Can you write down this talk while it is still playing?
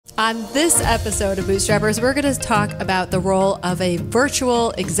On this episode of Bootstrappers, we're going to talk about the role of a virtual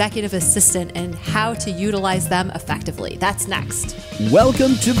executive assistant and how to utilize them effectively. That's next.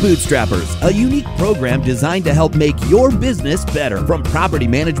 Welcome to Bootstrappers, a unique program designed to help make your business better. From property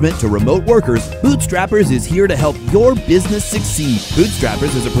management to remote workers, Bootstrappers is here to help your business succeed.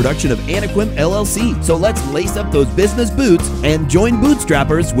 Bootstrappers is a production of Anequim, LLC. So let's lace up those business boots and join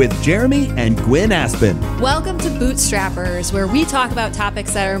Bootstrappers with Jeremy and Gwen Aspen. Welcome to Bootstrappers, where we talk about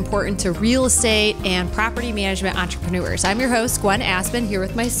topics that are important to real estate and property management entrepreneurs. I'm your host, Gwen Aspen, here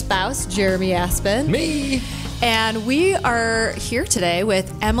with my spouse, Jeremy Aspen. Me. And we are here today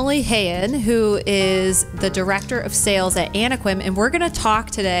with Emily Heyen, who is the Director of Sales at Anequim, and we're going to talk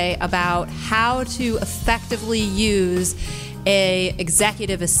today about how to effectively use an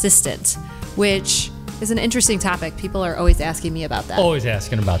executive assistant, which is an interesting topic. People are always asking me about that. Always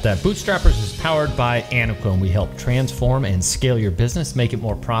asking about that. Bootstrappers is powered by Anequim. We help transform and scale your business, make it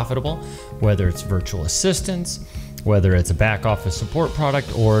more profitable, whether it's virtual assistants, whether it's a back office support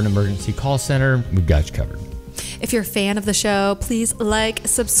product or an emergency call center, we've got you covered. If you're a fan of the show, please like,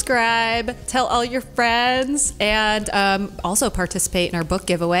 subscribe, tell all your friends, and also participate in our book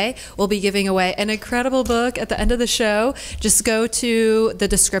giveaway. We'll be giving away an incredible book at the end of the show. Just go to the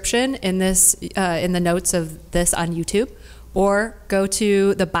description in this in the notes of this on YouTube, or go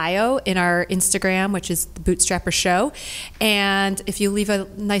to the bio in our Instagram, which is the Bootstrapper Show. And if you leave a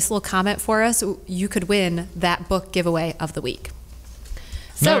nice little comment for us, you could win that book giveaway of the week.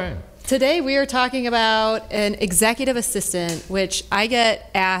 So. Today we are talking about an executive assistant, which I get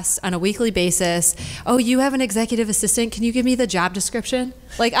asked on a weekly basis. Oh, you have an executive assistant? Can you give me the job description?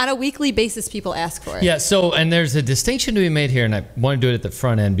 Like on a weekly basis, people ask for it. Yeah, so, and there's a distinction to be made here, and I want to do it at the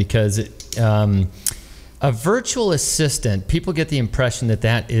front end because a virtual assistant, people get the impression that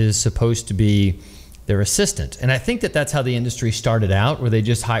that is supposed to be their assistant. And I think that that's how the industry started out, where they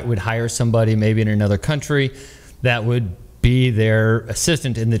just would hire somebody maybe in another country that would be their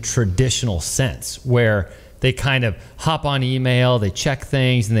assistant in the traditional sense, where they kind of hop on email, they check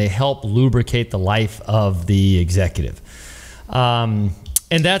things, and they help lubricate the life of the executive. And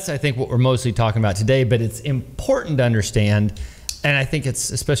that's, I think, what we're mostly talking about today, but it's important to understand, and I think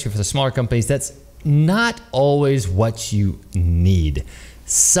it's, especially for the smaller companies, that's not always what you need.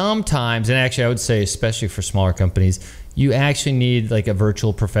 Sometimes, and actually I would say especially for smaller companies, you actually need like a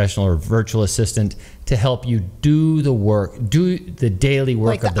virtual professional or virtual assistant to help you do the work, do the daily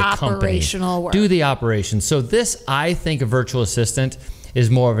work of the company. Operational work. Do the operations. So this, I think a virtual assistant is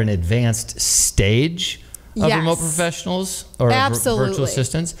more of an advanced stage of remote professionals or virtual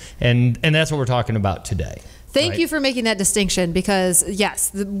assistants. And that's what we're talking about today. Thank you for making that distinction, because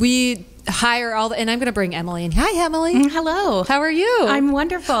yes, we hire all the, and I'm going to bring Emily in. Hi, Emily. Hello. How are you? I'm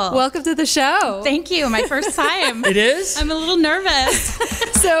wonderful. Welcome to the show. Thank you. My first time. It is? I'm a little nervous.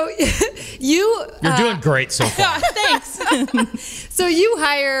 So you're doing great so far. Thanks. So you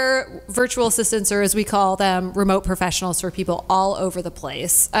hire virtual assistants, or as we call them, remote professionals, for people all over the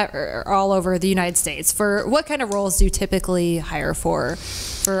place, or all over the United States. For what kind of roles do you typically hire for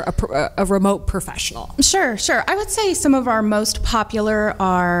a remote professional? Sure. I would say some of our most popular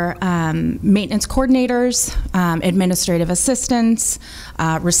are maintenance coordinators, administrative assistants,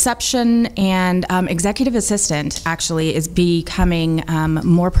 reception, and executive assistant actually is becoming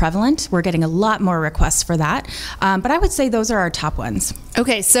more prevalent. We're getting a lot more requests for that. But I would say those are our top ones.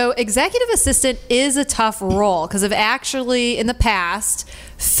 Okay, so executive assistant is a tough role, because I've actually in the past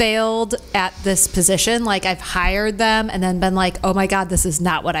failed at this position. Like, I've hired them and then been like, oh my God, this is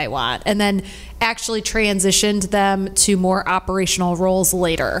not what I want. And then actually transitioned them to more operational roles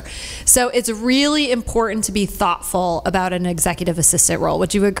later. So it's really important to be thoughtful about an executive assistant role.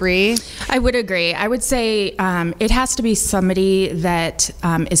 Would you agree? I would agree. I would say it has to be somebody that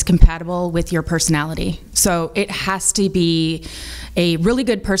is compatible with your personality. So it has to be a really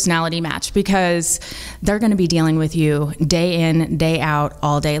good personality match, because they're going to be dealing with you day in, day out,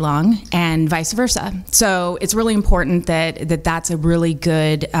 all day long, and vice versa. So it's really important that that's a really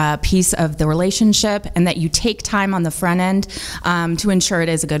good piece of the relationship, and that you take time on the front end to ensure it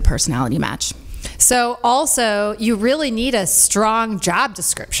is a good personality match. So also, you really need a strong job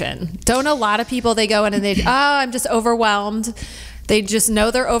description. Don't a lot of people, they go in and I'm just overwhelmed. They just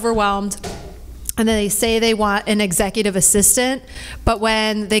know they're overwhelmed. And then they say they want an executive assistant, but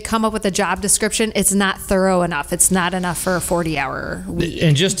when they come up with a job description, it's not thorough enough. It's not enough for a 40-hour week.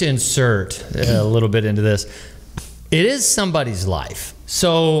 And just to insert a little bit into this, it is somebody's life.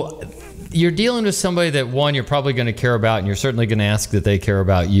 So you're dealing with somebody that, one, you're probably going to care about, and you're certainly going to ask that they care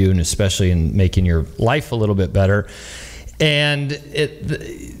about you, and especially in making your life a little bit better. And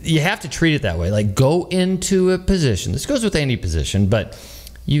you have to treat it that way. Like, go into a position. This goes with any position, but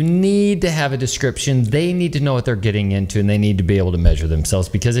you need to have a description. They need to know what they're getting into, and they need to be able to measure themselves.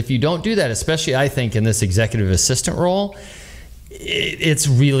 Because if you don't do that, especially I think in this executive assistant role, it's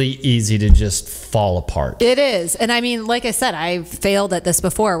really easy to just fall apart. It is. And I mean, like I said, I've failed at this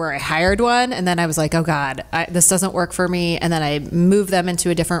before where I hired one and then I was like, oh God, this doesn't work for me. And then I moved them into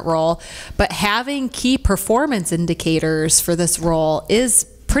a different role. But having key performance indicators for this role is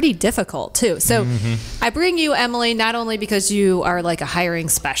pretty difficult too. So I bring you, Emily, not only because you are like a hiring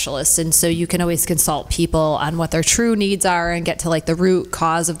specialist, and so you can always consult people on what their true needs are and get to like the root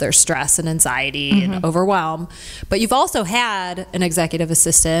cause of their stress and anxiety and overwhelm, but you've also had an executive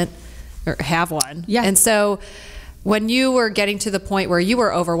assistant, or have one. Yeah. And so when you were getting to the point where you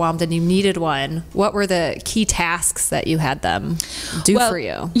were overwhelmed and you needed one, what were the key tasks that you had them do for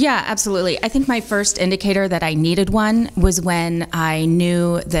you? Yeah, absolutely. I think my first indicator that I needed one was when I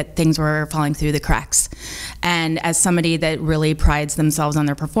knew that things were falling through the cracks. And as somebody that really prides themselves on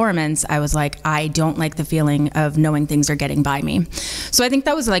their performance, I was like, I don't like the feeling of knowing things are getting by me. So I think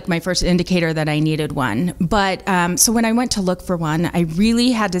that was like my first indicator that I needed one. But so when I went to look for one, I really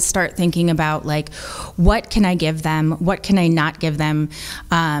had to start thinking about like, what can I give them? What can I not give them?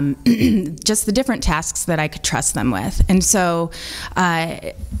 Just the different tasks that I could trust them with. And so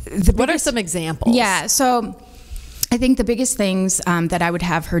what are some examples? Yeah, so I think the biggest things that I would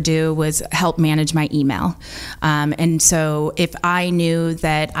have her do was help manage my email. And so if I knew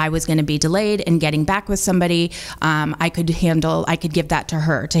that I was going to be delayed in getting back with somebody, I could give that to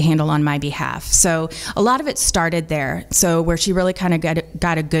her to handle on my behalf. So a lot of it started there. So where she really kind of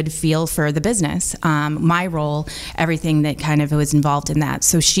got a good feel for the business, my role, everything that kind of was involved in that.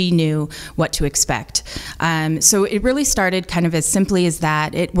 So she knew what to expect. So it really started kind of as simply as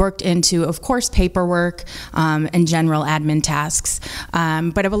that. It worked into, of course, paperwork and general admin tasks.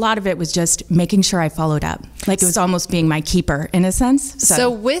 But a lot of it was just making sure I followed up. Like it was almost being my keeper in a sense. So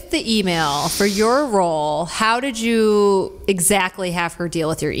with the email, for your role, how did you exactly have her deal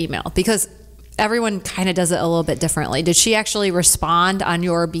with your email? Because everyone kind of does it a little bit differently. Did she actually respond on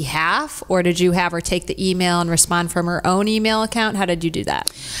your behalf, or did you have her take the email and respond from her own email account? How did you do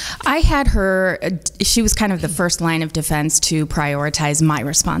that? I had her, she was kind of the first line of defense to prioritize my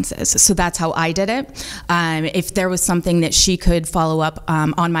responses. So that's how I did it. If there was something that she could follow up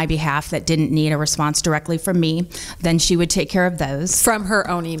on my behalf that didn't need a response directly from me, then she would take care of those. From her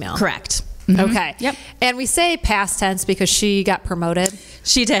own email? Correct. Okay. Yep. And we say past tense because she got promoted.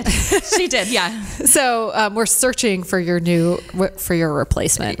 She did. She did. Yeah. So we're searching for your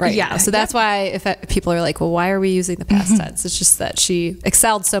replacement right now. So that's why if people are like, well, why are we using the past tense? It's just that she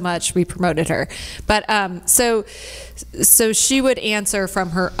excelled so much, we promoted her. But so she would answer from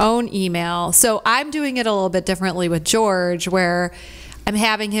her own email. So I'm doing it a little bit differently with George, where I'm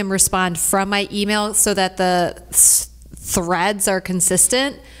having him respond from my email so that the threads are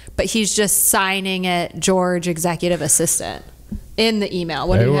consistent. But he's just signing it George, executive assistant, in the email.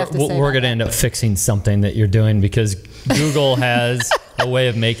 What do you have to say? We're going to end up fixing something that you're doing, because Google has a way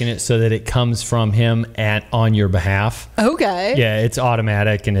of making it so that it comes from him on your behalf. Okay. Yeah, it's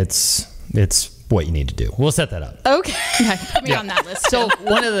automatic, and it's what you need to do. We'll set that up. Okay. Put me on that list. So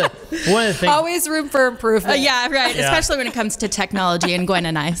one of the things. Always room for improvement. Yeah, right. Yeah. Especially when it comes to technology and Gwen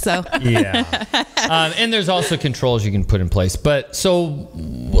and I. So yeah, and there's also controls you can put in place. But so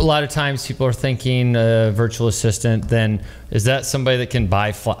a lot of times people are thinking virtual assistant. Then is that somebody that can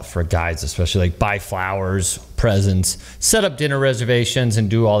buy for guys, especially like buy flowers, presents, set up dinner reservations, and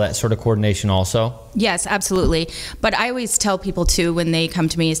do all that sort of coordination also? Yes, absolutely. But I always tell people too, when they come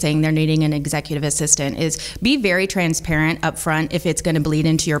to me saying they're needing an executive assistant, is be very transparent up front if it's going to bleed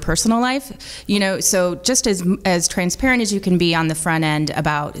into your personal life. You know, so just as transparent as you can be on the front end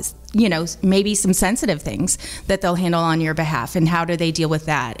about, you know, maybe some sensitive things that they'll handle on your behalf, and how do they deal with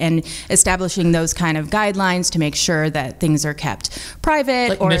that, and establishing those kind of guidelines to make sure that things are kept private,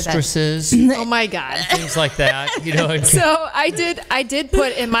 like or mistresses. Oh my God. Things like that, you know. So I did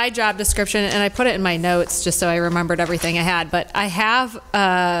put in my job description, and I put it in my notes just so I remembered everything I had, but I have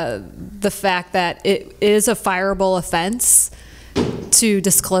the fact that it is a fireable offense to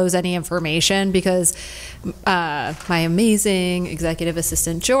disclose any information, because my amazing executive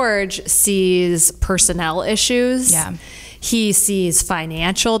assistant George sees personnel issues. Yeah. He sees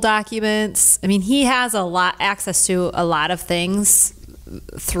financial documents. I mean, he has access to a lot of things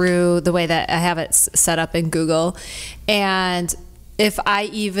through the way that I have it set up in Google. And if I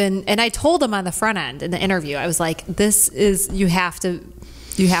I told him on the front end in the interview, I was like, you have to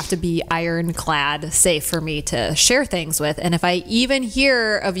you have to be ironclad safe for me to share things with. And if I even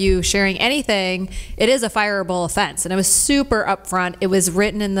hear of you sharing anything, it is a fireable offense. And it was super upfront. It was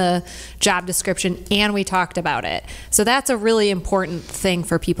written in the job description, and we talked about it. So that's a really important thing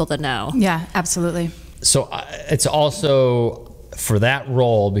for people to know. Yeah, absolutely. So it's also for that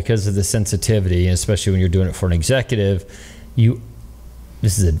role, because of the sensitivity, especially when you're doing it for an executive,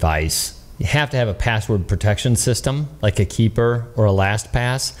 this is advice. You have to have a password protection system, like a Keeper or a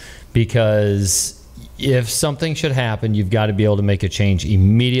LastPass, because if something should happen, you've got to be able to make a change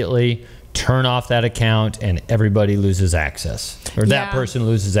immediately, turn off that account, and everybody loses access, or that person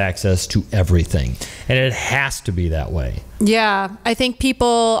loses access to everything. And it has to be that way. Yeah, I think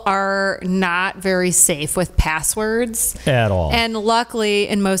people are not very safe with passwords at all. And luckily,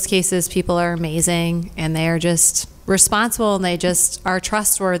 in most cases, people are amazing, and they are just responsible, and they just are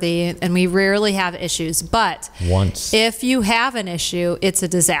trustworthy, and we rarely have issues. But if you have an issue, it's a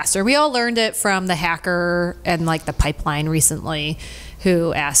disaster. We all learned it from the hacker and like the pipeline recently,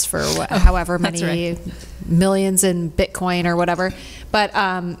 who asked for however many millions in Bitcoin or whatever. But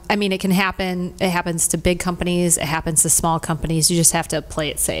I mean, it can happen. It happens to big companies. It happens to small companies. You just have to play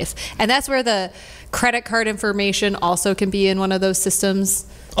it safe. And that's where the credit card information also can be in one of those systems.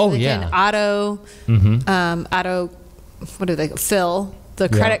 Oh, they yeah. Can what do they fill the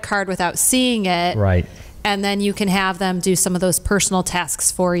credit card without seeing it. Right. And then you can have them do some of those personal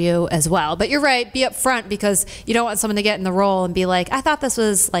tasks for you as well. But you're right, be upfront, because you don't want someone to get in the role and be like, I thought this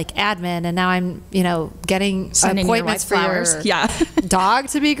was like admin, and now I'm, getting sending appointments for your dog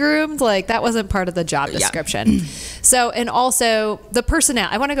to be groomed. Like, that wasn't part of the job description. So, and also the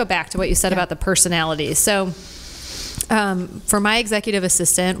personality. I want to go back to what you said about the personality. So, for my executive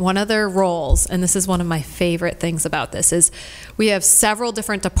assistant, one of their roles, and this is one of my favorite things about this, is we have several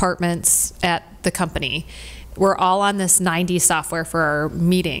different departments at the company. We're all on this 90 software for our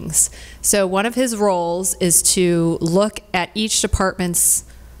meetings. So one of his roles is to look at each department's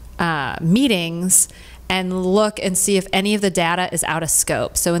meetings and look and see if any of the data is out of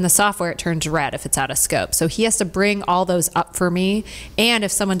scope. So in the software, it turns red if it's out of scope. So he has to bring all those up for me. And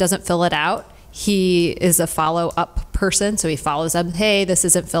if someone doesn't fill it out, he is a follow-up person, so he follows up, hey, this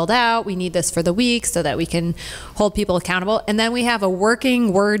isn't filled out, we need this for the week so that we can hold people accountable. And then we have a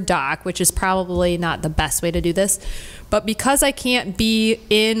working Word doc, which is probably not the best way to do this, but because I can't be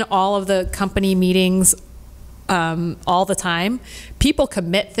in all of the company meetings all the time, people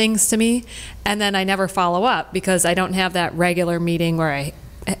commit things to me, and then I never follow up because I don't have that regular meeting where I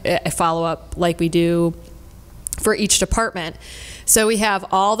follow up like we do for each department. So we have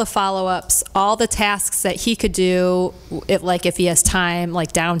all the follow-ups, all the tasks that he could do, like if he has time,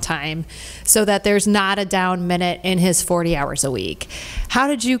 like downtime, so that there's not a down minute in his 40 hours a week. How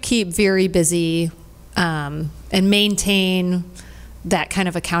did you keep very busy and maintain that kind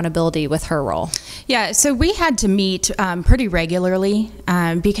of accountability with her role? Yeah, so we had to meet pretty regularly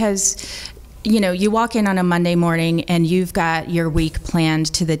because you walk in on a Monday morning and you've got your week planned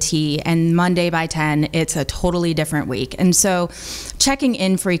to the T, and Monday by 10, it's a totally different week. And so checking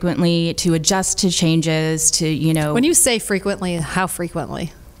in frequently to adjust to changes to, When you say frequently, how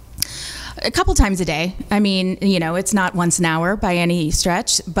frequently? A couple times a day. I mean, it's not once an hour by any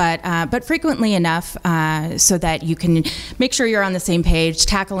stretch, but frequently enough so that you can make sure you're on the same page,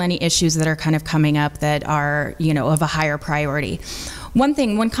 tackle any issues that are kind of coming up that are, of a higher priority.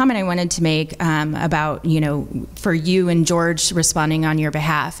 One comment I wanted to make about, for you and George responding on your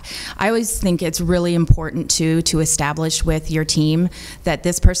behalf, I always think it's really important to establish with your team that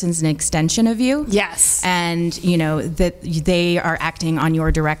this person's an extension of you. Yes. And, that they are acting on your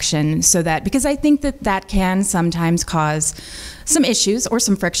direction, so that, because I think that can sometimes cause some issues or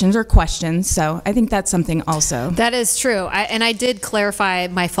some frictions or questions. So I think that's something also. That is true. I did clarify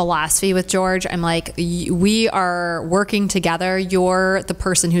my philosophy with George. I'm like, we are working together. You're the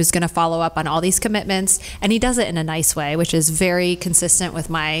person who's going to follow up on all these commitments. And he does it in a nice way, which is very consistent with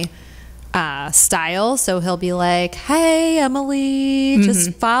my style. So he'll be like, hey, Emily,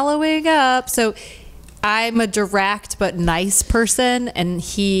 just following up. So I'm a direct but nice person, and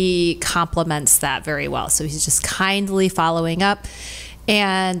he complements that very well. So he's just kindly following up,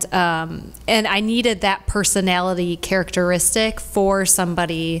 and I needed that personality characteristic for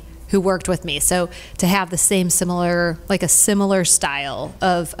somebody who worked with me. So to have the similar style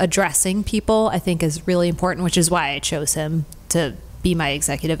of addressing people, I think is really important, which is why I chose him to be my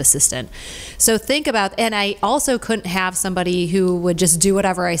executive assistant. So think about, and I also couldn't have somebody who would just do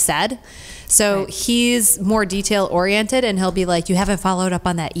whatever I said. So he's more detail oriented, and he'll be like, you haven't followed up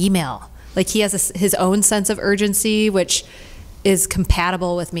on that email. Like, he has his own sense of urgency, which is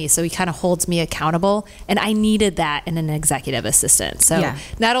compatible with me, so he kind of holds me accountable, and I needed that in an executive assistant. So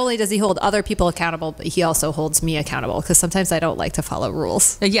not only does he hold other people accountable, but he also holds me accountable, because sometimes I don't like to follow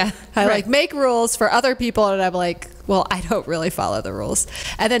rules. I like make rules for other people, and I'm like, well, I don't really follow the rules.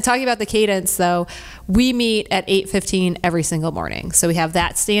 And then talking about the cadence, though, we meet at 8:15 every single morning. So we have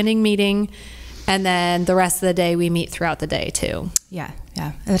that standing meeting, and then the rest of the day we meet throughout the day too. Yeah,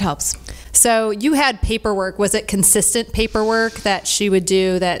 it helps. So you had paperwork. Was it consistent paperwork that she would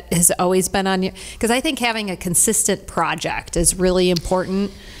do that has always been on you? Because I think having a consistent project is really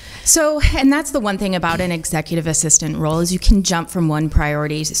important. So, and that's the one thing about an executive assistant role is you can jump from one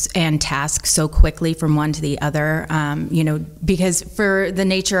priority and task so quickly from one to the other, because for the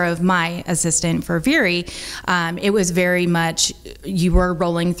nature of my assistant for Viri, it was very much you were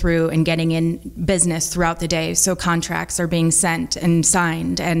rolling through and getting in business throughout the day. So contracts are being sent and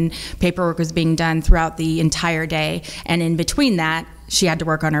signed, and paperwork was being done throughout the entire day. And in between that, she had to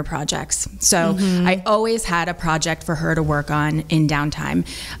work on her projects. So I always had a project for her to work on in downtime.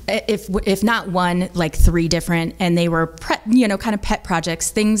 If not one, like 3 different, and they were kind of pet projects,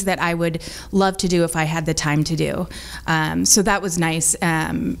 things that I would love to do if I had the time to do. So that was nice.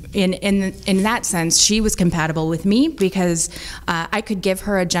 In that sense, she was compatible with me because I could give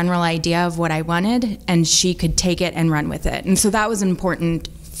her a general idea of what I wanted, and she could take it and run with it. And so that was important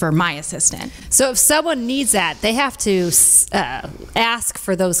for my assistant. So if someone needs that, they have to ask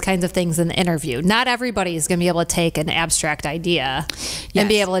for those kinds of things in the interview. Not everybody is going to be able to take an abstract idea and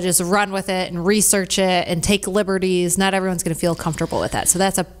be able to just run with it and research it and take liberties. Not everyone's going to feel comfortable with that. So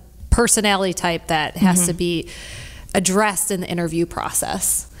that's a personality type that has to be addressed in the interview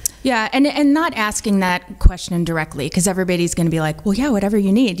process. Yeah, and not asking that question directly, because everybody's going to be like, well, yeah, whatever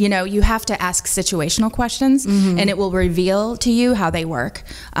you need. You have to ask situational questions, and it will reveal to you how they work.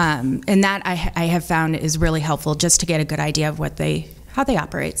 And that I have found is really helpful just to get a good idea of how they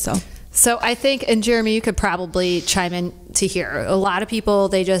operate. So I think, and Jeremy, you could probably chime in to here. A lot of people,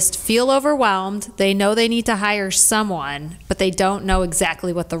 they just feel overwhelmed. They know they need to hire someone, but they don't know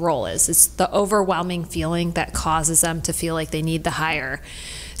exactly what the role is. It's the overwhelming feeling that causes them to feel like they need the hire.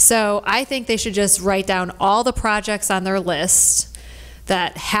 So I think they should just write down all the projects on their list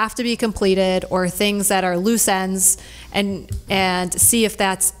that have to be completed or things that are loose ends, and see if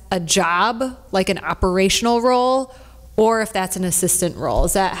that's a job, like an operational role, or if that's an assistant role.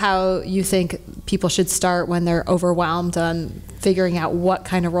 Is that how you think people should start when they're overwhelmed on figuring out what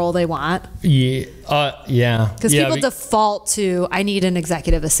kind of role they want? Yeah. Because people default to, I need an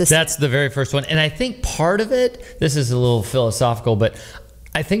executive assistant. That's the very first one. And I think part of it, this is a little philosophical, but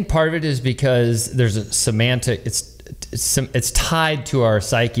I think part of it is because there's a semantic, it's tied to our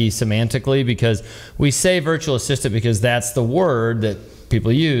psyche semantically, because we say virtual assistant because that's the word that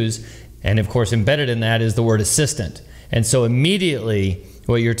people use. And of course, embedded in that is the word assistant. And so immediately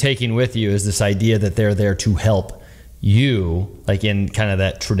what you're taking with you is this idea that they're there to help you, like in kind of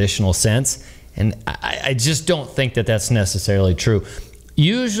that traditional sense. And I just don't think that that's necessarily true.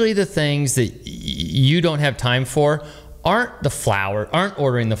 Usually the things that you don't have time for aren't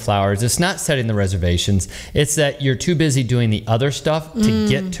ordering the flowers. It's not setting the reservations. It's that you're too busy doing the other stuff to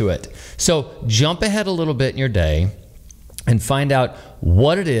get to it. So jump ahead a little bit in your day and find out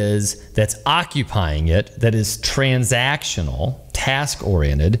what it is that's occupying it, that is transactional,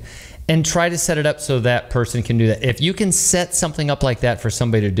 task-oriented, and try to set it up so that person can do that. If you can set something up like that for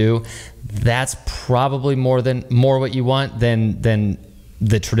somebody to do, that's probably more what you want than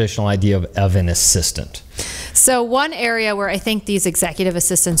the traditional idea of an assistant. So one area where I think these executive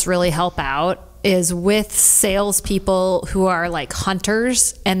assistants really help out is with salespeople who are like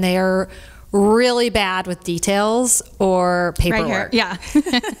hunters, and they are really bad with details or paperwork. Right here. Yeah.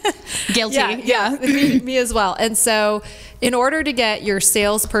 Guilty. Yeah. Me as well. And so in order to get your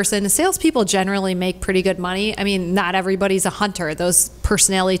salespeople generally make pretty good money. I mean, not everybody's a hunter. Those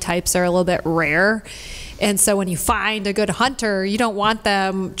personality types are a little bit rare. And so when you find a good hunter, you don't want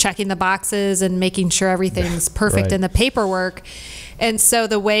them checking the boxes and making sure everything's perfect in the paperwork. And so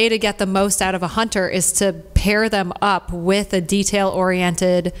the way to get the most out of a hunter is to pair them up with a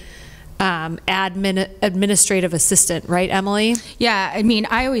detail-oriented administrative assistant, right, Emily? Yeah, I mean,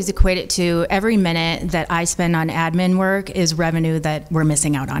 I always equate it to every minute that I spend on admin work is revenue that we're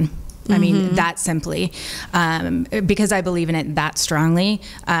missing out on. I mean, that simply, because I believe in it that strongly,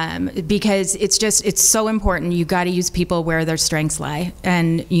 because it's so important. You got to use people where their strengths lie.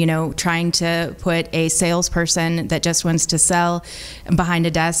 And, trying to put a salesperson that just wants to sell behind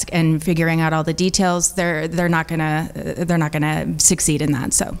a desk and figuring out all the details, they're not gonna succeed in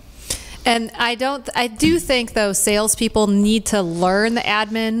that. So. And I do think though salespeople need to learn the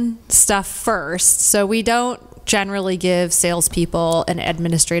admin stuff first. So we don't generally give salespeople an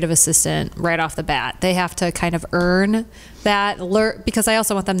administrative assistant right off the bat. They have to kind of earn that, because I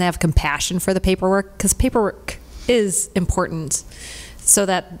also want them to have compassion for the paperwork, because paperwork is important so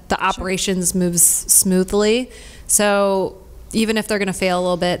that the operations moves smoothly. So even if they're going to fail a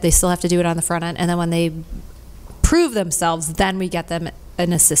little bit, they still have to do it on the front end. And then when they prove themselves, then we get them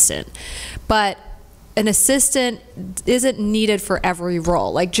an assistant. But an assistant isn't needed for every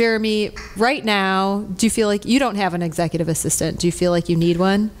role. Like Jeremy, right now, do you feel like you don't have an executive assistant? Do you feel like you need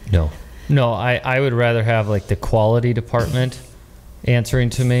one? No, I would rather have like the quality department answering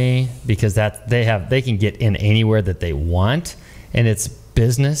to me, because they can get in anywhere that they want, and it's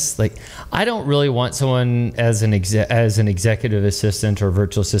business. Like, I don't really want someone as an executive assistant or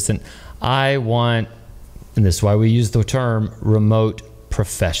virtual assistant. I want, and this is why we use the term remote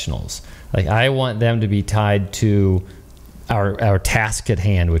professionals. Like, I want them to be tied to our task at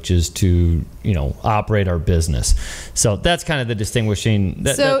hand, which is to, operate our business. So that's kind of the distinguishing.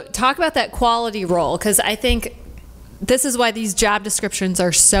 Talk about that quality role, because I think this is why these job descriptions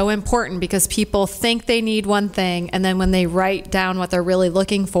are so important, because people think they need one thing, and then when they write down what they're really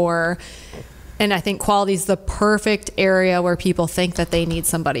looking for, and I think quality is the perfect area where people think that they need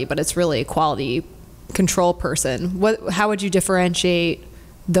somebody, but it's really a quality control person. How would you differentiate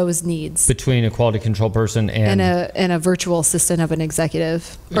those needs between a quality control person and a virtual assistant of an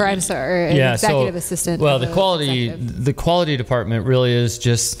executive, or I'm sorry, an executive assistant? Well, the quality department really is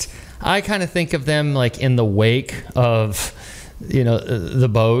just, I kind of think of them like in the wake of, the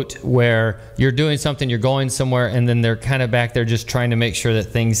boat, where you're doing something, you're going somewhere, and then they're kind of back there just trying to make sure that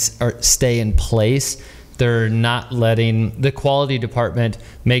things stay in place. They're not letting, the quality department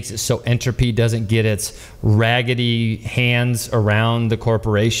makes it so entropy doesn't get its raggedy hands around the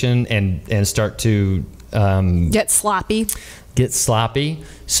corporation and start to get sloppy.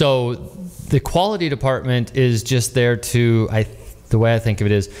 So the quality department is just there to, the way I think of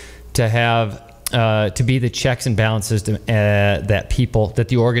it is to have, to be the checks and balances that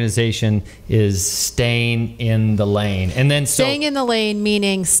the organization is staying in the lane. And then staying in the lane,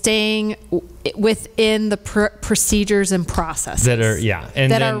 meaning staying within the procedures and processes that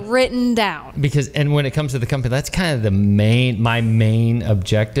are written down. And when it comes to the company, that's kind of my main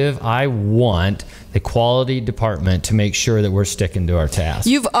objective. I want the quality department to make sure that we're sticking to our task.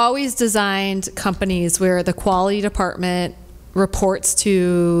 You've always designed companies where the quality department reports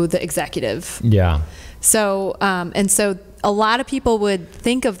to the executive. Yeah. So, so a lot of people would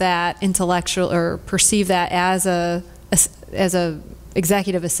think of that intellectual, or perceive that as a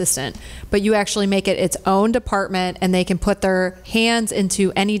executive assistant, but you actually make it its own department, and they can put their hands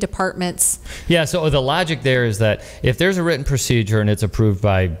into any department's. Yeah. So the logic there is that if there's a written procedure and it's approved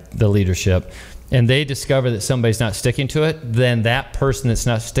by the leadership, and they discover that somebody's not sticking to it, then that person that's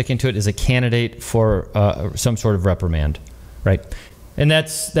not sticking to it is a candidate for some sort of reprimand. Right. And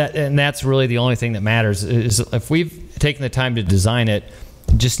that's really the only thing that matters, is if we've taken the time to design it,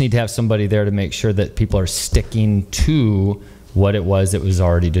 just need to have somebody there to make sure that people are sticking to what it was that was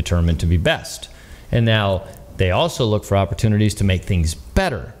already determined to be best. And now they also look for opportunities to make things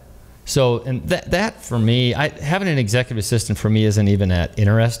better. So, and that for me, having an executive assistant for me isn't even that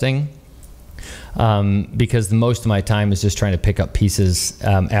interesting, because most of my time is just trying to pick up pieces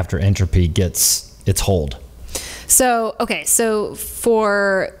after entropy gets its hold. So, okay, so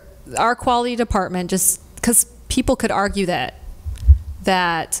for our quality department, just because people could argue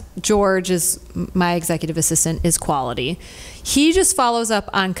that George is my executive assistant is quality, he just follows up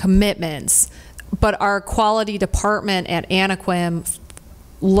on commitments, but our quality department at Anequim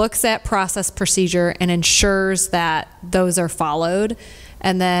looks at process procedure and ensures that those are followed,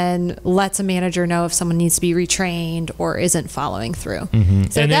 and then lets a manager know if someone needs to be retrained or isn't following through. Mm-hmm.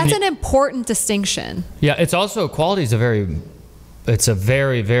 So that's an important distinction. Yeah, it's also, quality is a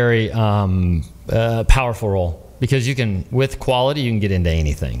very, very powerful role, because with quality, you can get into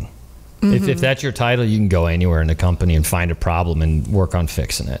anything. Mm-hmm. If that's your title, you can go anywhere in the company and find a problem and work on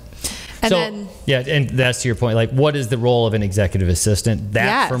fixing it. And that's to your point. Like, what is the role of an executive assistant?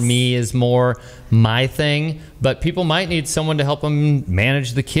 That for me is more my thing. But people might need someone to help them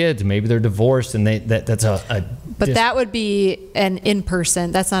manage the kids. Maybe they're divorced, and that's a. But that would be an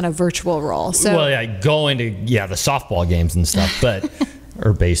in-person. That's not a virtual role. So going to the softball games and stuff, but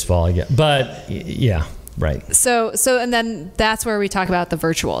or baseball, I guess. But yeah. Right. So and then that's where we talk about the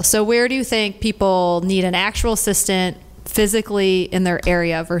virtual. So where do you think people need an actual assistant physically in their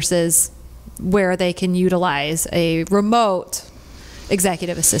area versus where they can utilize a remote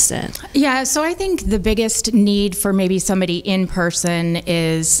executive assistant? Yeah, so I think the biggest need for maybe somebody in person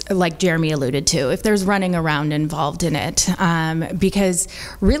is, like Jeremy alluded to, if there's running around involved in it. Because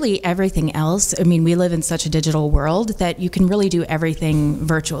really everything else, I mean, we live in such a digital world that you can really do everything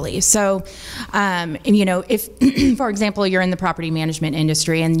virtually. So, you know, if, for example, you're in the property management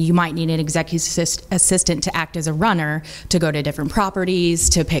industry and you might need an executive assistant to act as a runner, to go to different properties,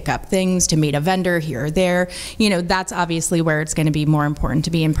 to pick up things, to meet a vendor here or there, you know, that's obviously where it's going to be more important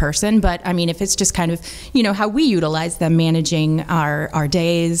to be in person. But I mean, if it's just kind of, you know, how we utilize them, managing our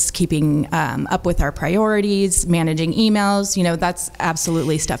days, keeping up with our priorities, managing emails, you know, that's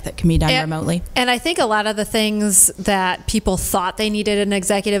absolutely stuff that can be done remotely. And I think a lot of the things that people thought they needed an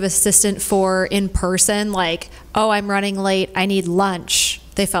executive assistant for in person, like, oh, I'm running late, I need lunch.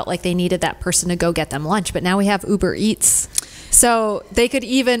 They felt like they needed that person to go get them lunch. But now we have Uber Eats. So they could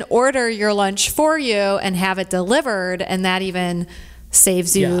even order your lunch for you and have it delivered, and that even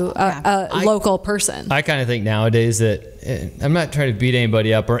saves you a local person. I kind of think nowadays that, I'm not trying to beat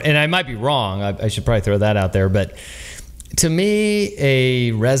anybody up, and I might be wrong, I should probably throw that out there, but to me,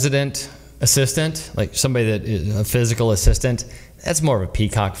 a resident assistant, like somebody that is a physical assistant, that's more of a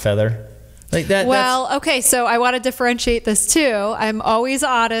peacock feather. Like that. Well, okay, so I want to differentiate this too. I'm always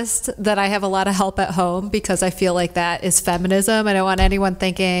honest that I have a lot of help at home because I feel like that is feminism. I don't want anyone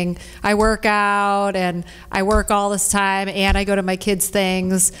thinking I work out and I work all this time and I go to my kids'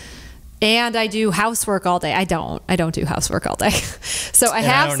 things and I do housework all day. I don't do housework all day. So I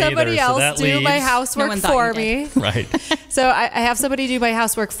have somebody else do my housework for me. Right. So I have somebody do my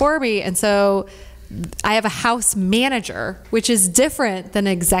housework for me, and so I have a house manager, which is different than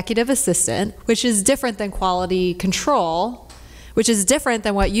executive assistant, which is different than quality control, which is different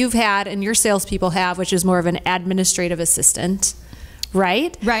than what you've had and your salespeople have, which is more of an administrative assistant,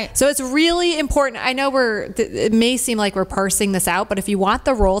 right? Right. So it's really important. I know it may seem like we're parsing this out, but if you want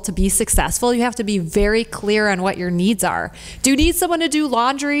the role to be successful, you have to be very clear on what your needs are. Do you need someone to do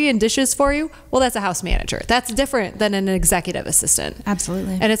laundry and dishes for you? Well, that's a house manager. That's different than an executive assistant.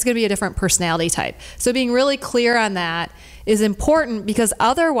 Absolutely. And it's going to be a different personality type. So being really clear on that is important, because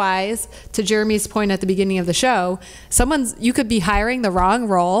otherwise, to Jeremy's point at the beginning of the show, you could be hiring the wrong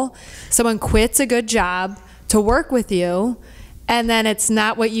role. Someone quits a good job to work with you, and then it's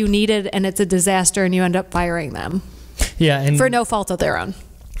not what you needed and it's a disaster and you end up firing them. Yeah, and for no fault of their own.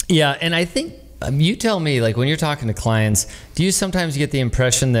 Yeah, and I think you tell me, like when you're talking to clients, do you sometimes get the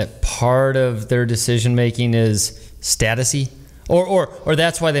impression that part of their decision making is statusy? Or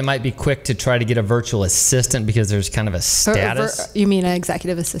that's why they might be quick to try to get a virtual assistant, because there's kind of a status. You mean an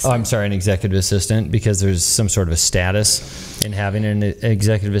executive assistant? Oh, I'm sorry, an executive assistant, because there's some sort of a status in having an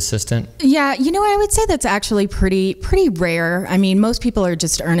executive assistant. Yeah, you know, I would say that's actually pretty rare. I mean, most people are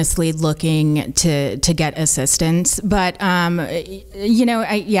just earnestly looking to get assistance, but you know,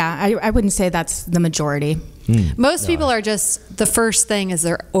 I wouldn't say that's the majority. Most people are just, the first thing is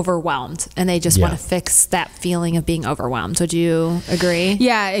they're overwhelmed and they just want to fix that feeling of being overwhelmed. Would you agree?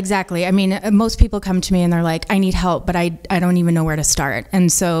 Yeah, exactly. I mean, most people come to me and they're like, I need help, but I don't even know where to start.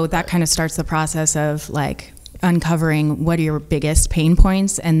 And so that kind of starts the process of like uncovering what are your biggest pain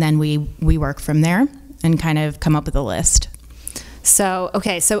points, and then we work from there and kind of come up with a list. So,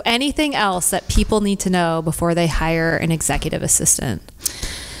 okay, so anything else that people need to know before they hire an executive assistant?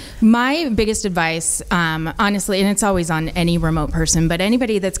 My biggest advice, honestly, and it's always on any remote person, but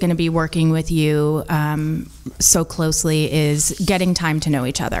anybody that's going to be working with you so closely, is getting time to know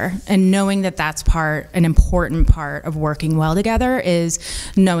each other, and knowing that that's an important part of working well together, is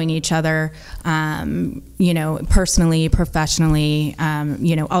knowing each other, you know, personally, professionally,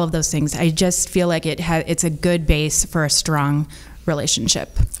 you know, all of those things. I just feel like it's a good base for a strong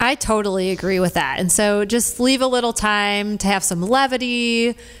relationship. I totally agree with that. And so just leave a little time to have some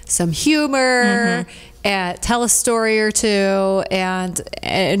levity, some humor, and tell a story or two, and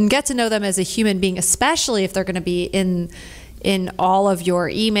get to know them as a human being, especially if they're going to be in all of your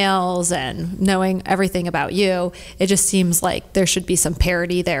emails and knowing everything about you. It just seems like there should be some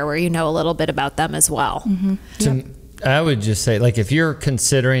parity there where you know a little bit about them as well. Yep. I would just say, like, if you're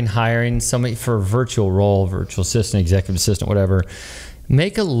considering hiring somebody for a virtual role, virtual assistant, executive assistant, whatever,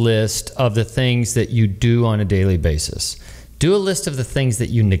 make a list of the things that you do on a daily basis. Do a list of the things that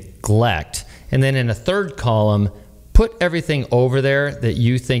you neglect, and then in a third column, put everything over there that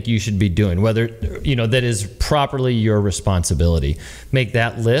you think you should be doing, whether, you know, that is properly your responsibility. Make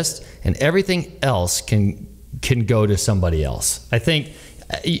that list, and everything else can go to somebody else. I think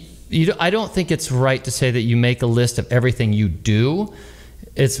I don't think it's right to say that you make a list of everything you do.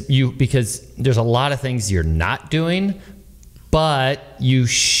 Because there's a lot of things you're not doing, but you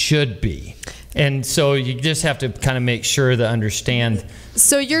should be. And so you just have to kind of make sure to understand.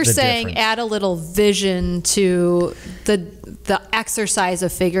 So you're saying difference. add a little vision to the exercise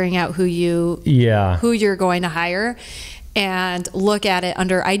of figuring out who you're going to hire, and look at it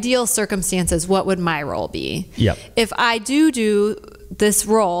under ideal circumstances. What would my role be? Yep. If I do this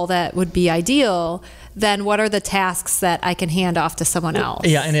role that would be ideal, then what are the tasks that I can hand off to someone else?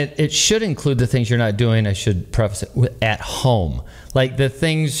 Yeah, and it should include the things you're not doing. I should preface it with at home. Like the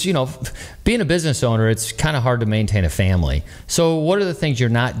things, being a business owner, it's kind of hard to maintain a family. So what are the things you're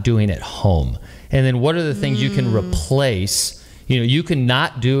not doing at home? And then what are the things you can replace, you can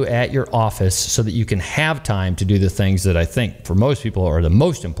not do at your office so that you can have time to do the things that I think for most people are the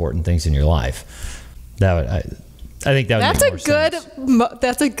most important things in your life. I think that would make more sense.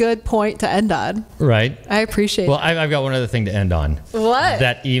 That's a good point to end on. Right. I appreciate it. Well, I've got one other thing to end on. What?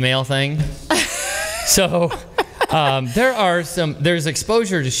 That email thing. So there's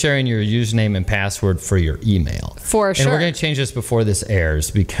exposure to sharing your username and password for your email. For sure. And we're going to change this before this airs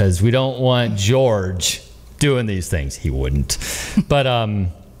because we don't want George doing these things. He wouldn't. But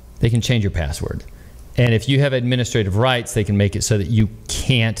they can change your password. And if you have administrative rights, they can make it so that you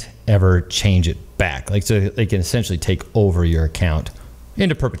can't ever change it back. So they can essentially take over your account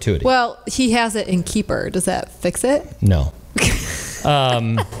into perpetuity. Well, he has it in Keeper. Does that fix it? No.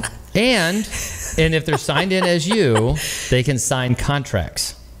 And if they're signed in as you, they can sign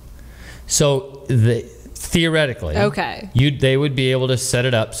contracts. So theoretically, they would be able to set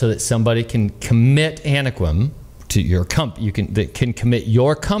it up so that somebody can commit Anequim to your company. That can commit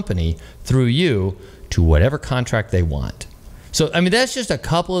your company through you to whatever contract they want. So, that's just a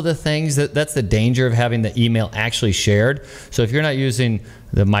couple of the things that's the danger of having the email actually shared. So if you're not using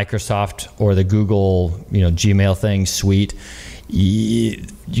the Microsoft or the Google, Gmail thing suite, you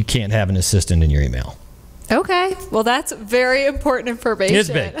can't have an assistant in your email. Okay. Well, that's very important information. It's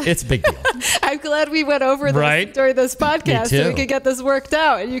big. It's a big deal. I'm glad we went over this during this podcast so we could get this worked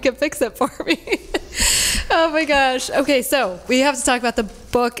out and you can fix it for me. Oh my gosh. Okay, so we have to talk about the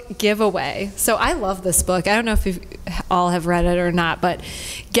book giveaway. So I love this book. I don't know if you all have read it or not, but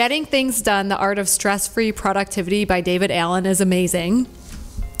Getting Things Done, The Art of Stress-Free Productivity by David Allen is amazing.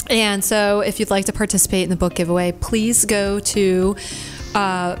 And so if you'd like to participate in the book giveaway, please go to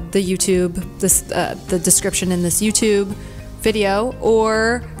the YouTube, the description in this YouTube video,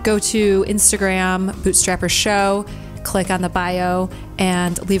 or go to Instagram, Bootstrappers Show, click on the bio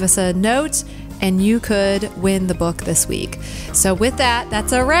and leave us a note, and you could win the book this week. So with that,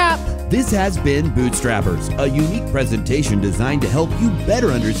 that's a wrap. This has been Bootstrappers, a unique presentation designed to help you better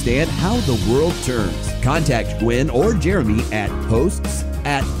understand how the world turns. Contact Gwen or Jeremy at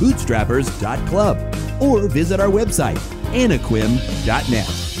hosts@bootstrappers.club or visit our website, Anequim.net.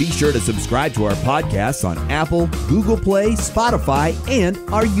 Be sure to subscribe to our podcasts on Apple, Google Play, Spotify, and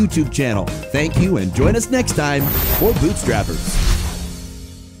our YouTube channel. Thank you, and join us next time for Bootstrappers.